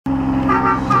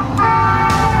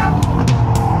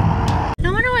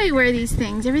wear these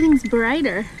things. Everything's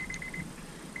brighter.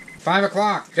 5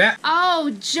 o'clock. Yeah.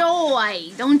 Oh,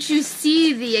 Joy. Don't you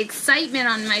see the excitement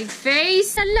on my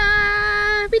face?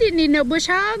 La, we didn't need no bush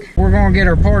hog. We're gonna get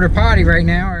our porta potty right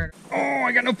now. Oh,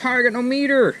 I got no power, I got no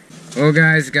meter. Well,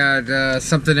 guys, got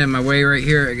something in my way right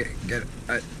here.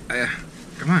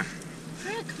 Come on.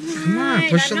 Come on,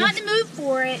 push it. I'm not in the mood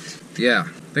for it. Yeah.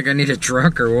 Think I need a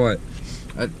truck or what?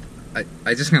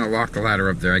 I just gotta lock the ladder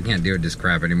up there. I can't do this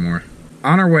crap anymore.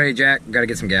 On our way, Jack. Gotta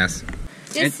get some gas.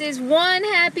 This is one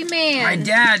happy man. My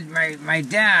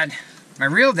dad, my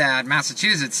real dad,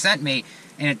 Massachusetts, sent me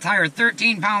an entire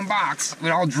 13-pound box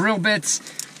with all drill bits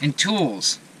and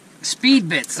tools. Speed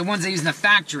bits, the ones they use in the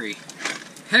factory.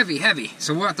 Heavy, heavy.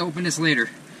 So we'll have to open this later.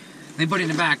 They put it in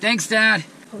the back. Thanks, Dad.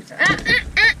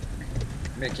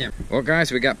 Well,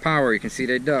 guys, we got power. You can see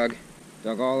they dug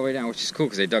all the way down, which is cool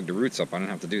because they dug the roots up. I don't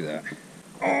have to do that.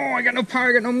 Oh, I got no power.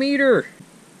 I got no meter.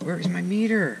 Where is my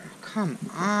meter? Oh, come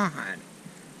on.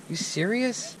 You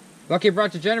serious? Lucky I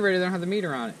brought the generator. They don't have the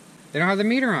meter on it. They don't have the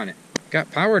meter on it. Got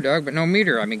power, Doug, but no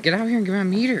meter. I mean, get out here and give me a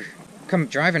meter. Come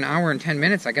drive an hour and 10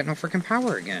 minutes. I got no freaking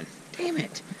power again. Damn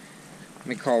it. Let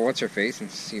me call what's-her-face and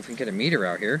see if we can get a meter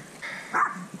out here.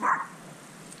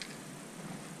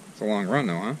 It's a long run,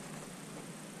 though, huh?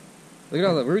 Look at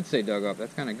all the roots they dug up.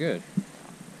 That's kind of good.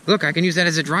 Look, I can use that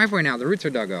as a driveway now. The roots are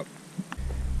dug up.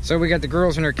 So we got the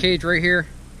girls in their cage right here.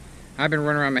 I've been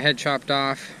running around, my head chopped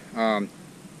off.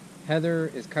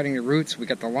 Heather is cutting the roots. We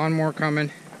got the lawnmower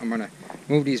coming. I'm gonna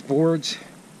move these boards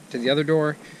to the other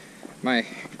door. My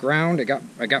ground,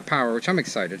 I got power, which I'm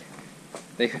excited.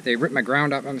 They ripped my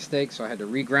ground up by mistake, so I had to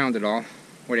re-ground it all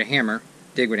with a hammer.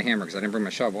 Dig with a hammer because I didn't bring my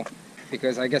shovel.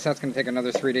 Because I guess that's gonna take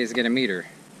another 3 days to get a meter,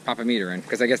 pop a meter in.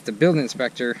 Because I guess the building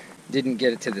inspector didn't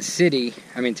get it to the city.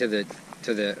 I mean to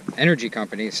the energy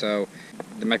company. So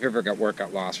my paperwork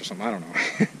got lost or something. I don't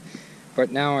know. But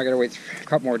now I gotta wait a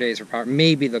couple more days for power.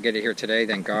 Maybe they'll get it here today,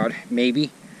 thank God. Maybe.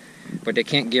 But they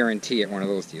can't guarantee it, one of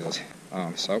those deals.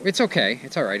 So it's okay.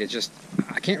 It's alright. It's just,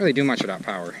 I can't really do much without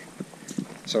power.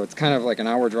 So it's kind of like an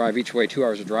hour drive each way, 2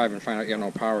 hours of drive, and find out you have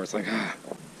no power. It's like,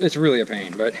 it's really a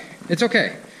pain. But it's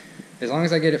okay. As long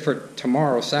as I get it for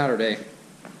tomorrow, Saturday,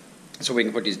 so we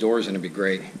can put these doors in, it'd be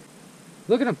great.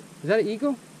 Look at them. Is that an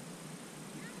eagle?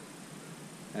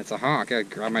 That's a hawk. I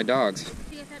grab my dogs.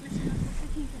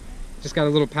 Just got a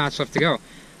little patch left to go.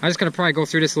 I just gotta probably go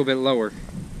through this a little bit lower.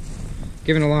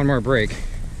 Giving the lawnmower a break.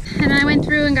 And I went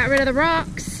through and got rid of the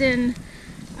rocks and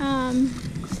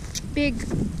big,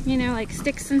 you know, like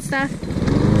sticks and stuff.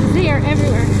 They are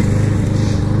everywhere.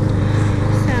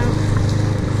 So,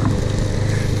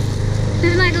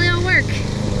 this is like a little work.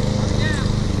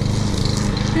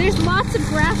 And there's lots of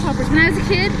grasshoppers. When I was a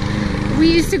kid,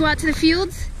 we used to go out to the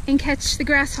fields and catch the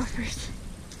grasshoppers.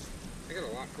 They got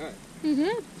a lot cut. They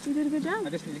did. You did a good job. I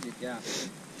just need to get gas.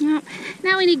 Yep.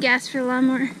 Now we need gas for the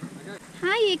lawnmower.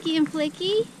 Hi, Icky and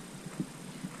Flicky.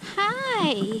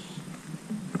 Hi.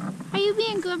 Are you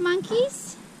being good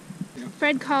monkeys? Yeah.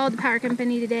 Fred called the power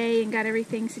company today and got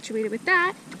everything situated with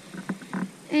that.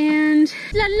 And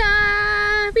la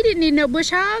la, we didn't need no bush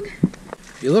hog.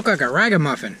 You look like a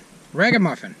ragamuffin.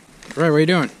 Ragamuffin. Right, what are you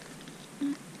doing?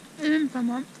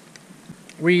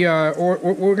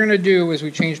 What we're gonna do is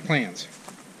we changed plans.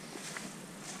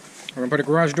 We're gonna put a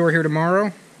garage door here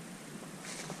tomorrow,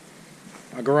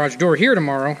 a garage door here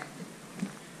tomorrow,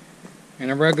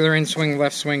 and a regular in-swing,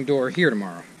 left swing door here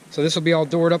tomorrow. So this will be all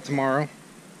doored up tomorrow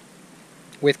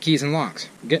with keys and locks.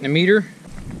 Getting a meter,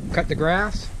 cut the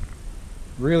grass,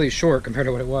 really short compared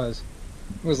to what it was.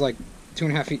 It was like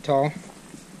 2.5 feet tall.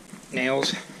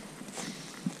 Nails.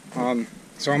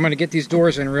 So I'm gonna get these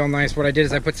doors in real nice. What I did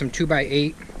is I put some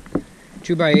 2x8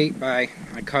 by,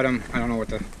 I cut them, I don't know what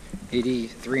the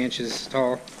 83 inches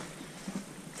tall.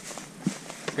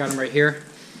 Got them right here.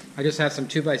 I just have some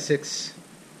 2x6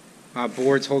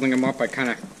 boards holding them up. I kind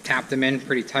of tapped them in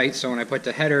pretty tight, so when I put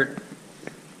the header,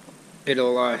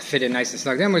 it'll fit in nice and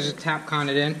snug. Then we'll just Tapcon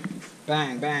it in.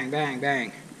 Bang, bang, bang,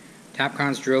 bang.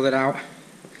 Tapcon's drilled it out.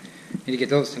 Need to get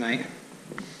those tonight.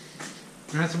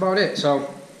 And that's about it.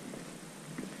 So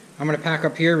I'm gonna pack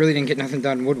up here. Really didn't get nothing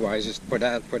done wood-wise. Just put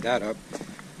that up.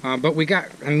 But we got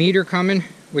a meter coming,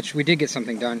 which we did get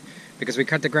something done because we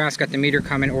cut the grass, got the meter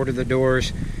coming, ordered the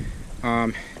doors.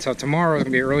 So tomorrow is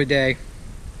gonna be an early day.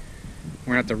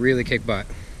 We're gonna have to really kick butt.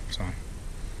 So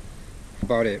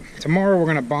about it. Tomorrow we're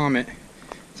gonna bomb it.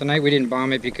 Tonight we didn't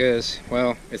bomb it because,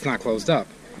 well, it's not closed up.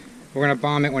 We're gonna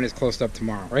bomb it when it's closed up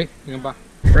tomorrow, right? You gonna bomb?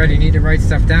 Fred, you need to write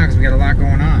stuff down because we got a lot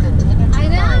going on. I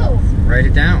know. Write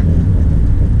it down.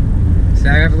 See,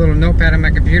 I have a little notepad on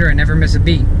my computer. I never miss a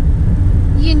beat.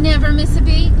 You never miss a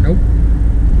beat? Nope.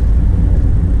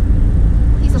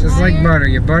 He's a Just like butter,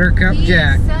 you buttercup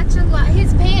Jack. Such a lot.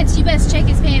 His pants, you best check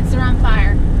his pants, they're on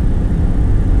fire.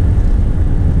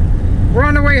 We're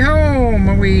on the way home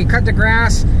when we cut the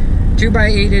grass,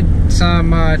 2x8'd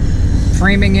some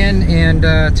framing in, and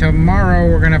tomorrow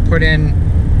we're gonna put in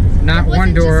not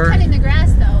one door, just cutting the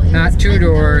grass though. not 2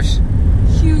 doors,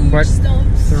 but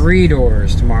stumps. 3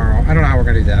 doors tomorrow. I don't know how we're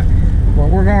gonna do that. Well,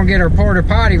 we're gonna get our porta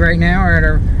potty right now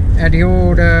at the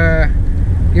old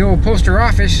poster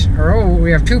office.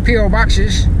 We have 2 PO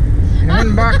boxes, and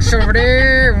 1 box over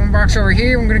there, 1 box over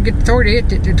here. We're gonna get the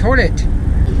toilet.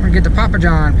 We're gonna get the Papa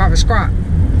John, Papa Squat.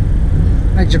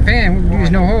 Like Japan, we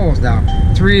use no holes now.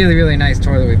 It's a really, really nice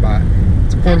toilet we bought.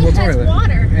 It's a portable toilet. And it has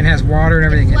water. It has water and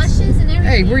everything. It flushes and everything.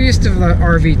 Hey, we're used to the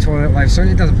RV toilet life, so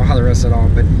it doesn't bother us at all.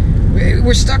 But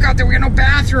we're stuck out there. We got no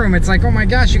bathroom. It's like, oh my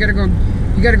gosh, you gotta go,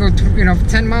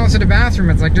 10 miles to the bathroom.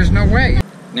 It's like, there's no way.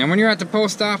 Now, when you're at the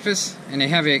post office and they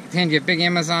hand you a big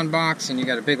Amazon box and you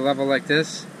got a big level like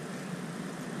this,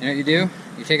 you know what you do?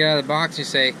 You take it out of the box. You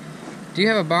say, "Do you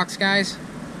have a box, guys?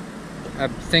 A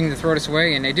thing to throw this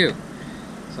away?" And they do.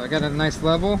 So I got a nice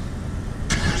level.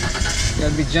 You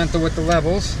gotta be gentle with the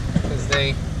levels because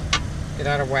they get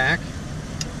out of whack.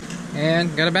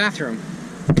 And got a bathroom.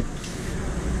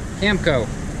 Camco.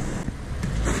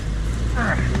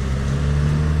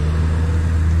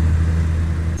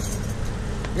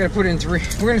 We're gonna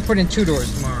put in 2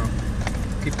 doors tomorrow.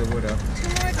 Keep the wood up.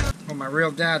 Oh, my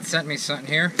real dad sent me something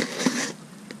here.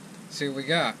 See what we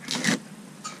got.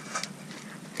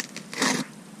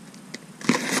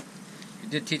 He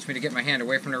did teach me to get my hand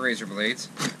away from the razor blades.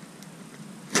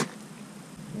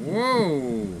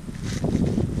 Whoa!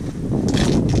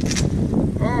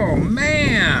 Oh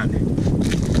man!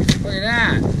 Look at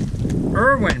that!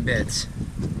 Irwin bits.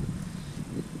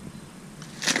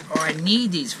 Oh, I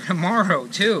need these for tomorrow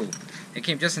too. They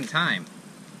came just in time.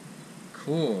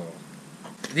 Cool.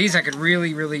 These I could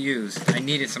really, really use. I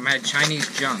needed some. I had Chinese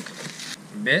junk.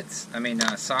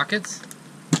 Sockets.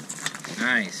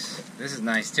 Nice. This is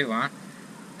nice too, huh?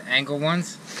 The angle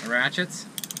ones, the ratchets.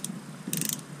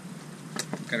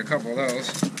 Got a couple of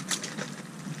those.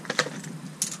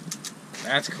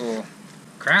 That's cool.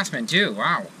 Craftsman too,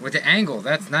 wow. With the angle,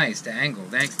 that's nice. The angle,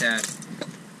 thanks Dad.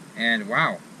 And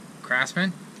wow,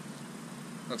 Craftsman.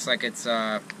 Looks like it's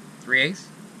 3/8.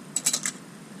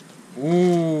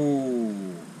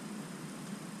 Ooh.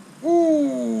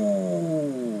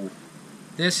 Ooh.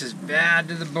 This is bad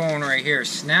to the bone right here.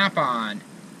 Snap-on.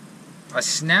 A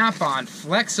snap-on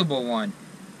flexible one.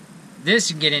 This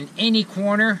you can get in any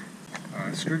corner.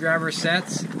 Screwdriver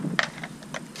sets.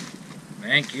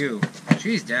 Thank you.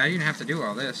 Jeez, Dad, you didn't have to do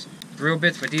all this. Drill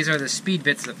bits, but these are the speed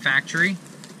bits of the factory.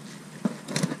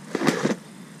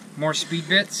 More speed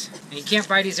bits. And you can't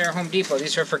buy these at Home Depot.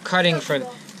 These are for cutting for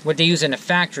what they use in the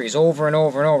factories over and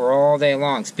over and over all day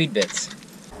long. Speed bits.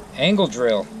 Angle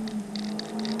drill.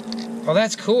 Oh,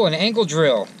 that's cool, an angle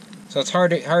drill. So it's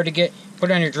hard to get, put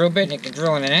it on your drill bit and it can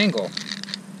drill in an angle.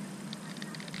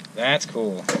 That's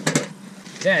cool.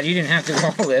 Dad, you didn't have to do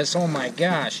all this. Oh my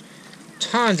gosh.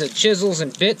 Tons of chisels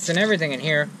and bits and everything in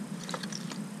here.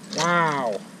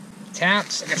 Wow.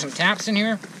 Taps. I got some taps in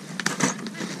here.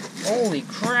 Holy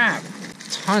crap.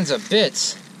 Tons of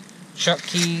bits. Chuck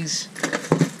keys.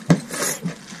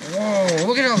 Whoa,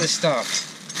 look at all this stuff.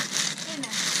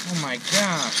 Oh my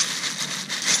gosh.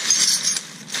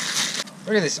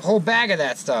 Look at this whole bag of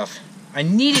that stuff. I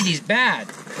needed these bad.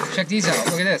 Check these out.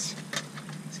 Look at this.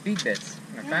 Speed bits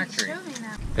in a factory.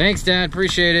 Thanks, Dad.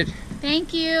 Appreciate it.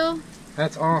 Thank you.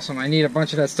 That's awesome. I need a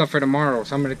bunch of that stuff for tomorrow,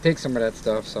 so I'm going to take some of that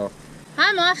stuff. So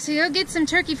I'm off to go get some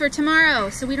turkey for tomorrow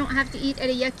so we don't have to eat at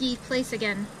a yucky place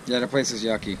again. Yeah, the place is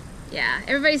yucky. Yeah,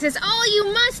 everybody says, oh,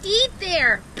 you must eat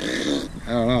there.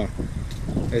 I don't know.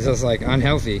 It's just like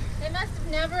unhealthy. They must have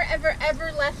never, ever,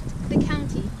 ever left the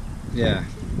county. Yeah.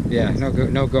 Yeah,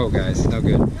 no go, guys. No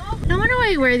good. No wonder why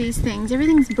you wear these things.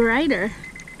 Everything's brighter.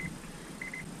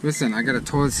 Listen, I got a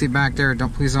toilet seat back there.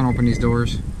 Please don't open these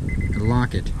doors.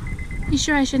 Lock it. You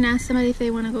sure I shouldn't ask somebody if they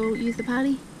want to go use the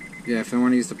potty? Yeah, if they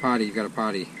want to use the potty, you got a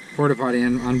potty. Porta potty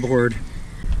on board.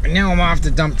 And now I'm off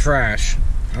to dump trash.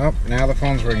 Oh, now the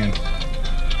phone's ringing.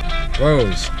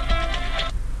 Close.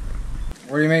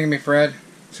 What are you making me, Fred?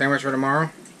 Sandwich for tomorrow?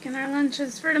 Making our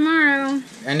lunches for tomorrow.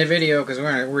 End the video because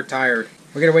we're tired.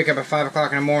 We gotta wake up at 5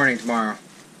 o'clock in the morning tomorrow.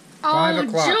 5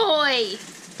 o'clock. Joy!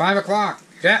 5 o'clock.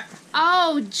 Yeah.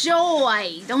 Oh,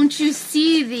 joy! Don't you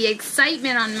see the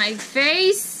excitement on my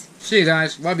face? See you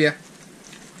guys. Love you.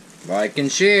 Like and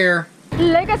share.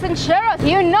 Like us and share us.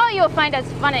 You know you'll find us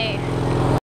funny.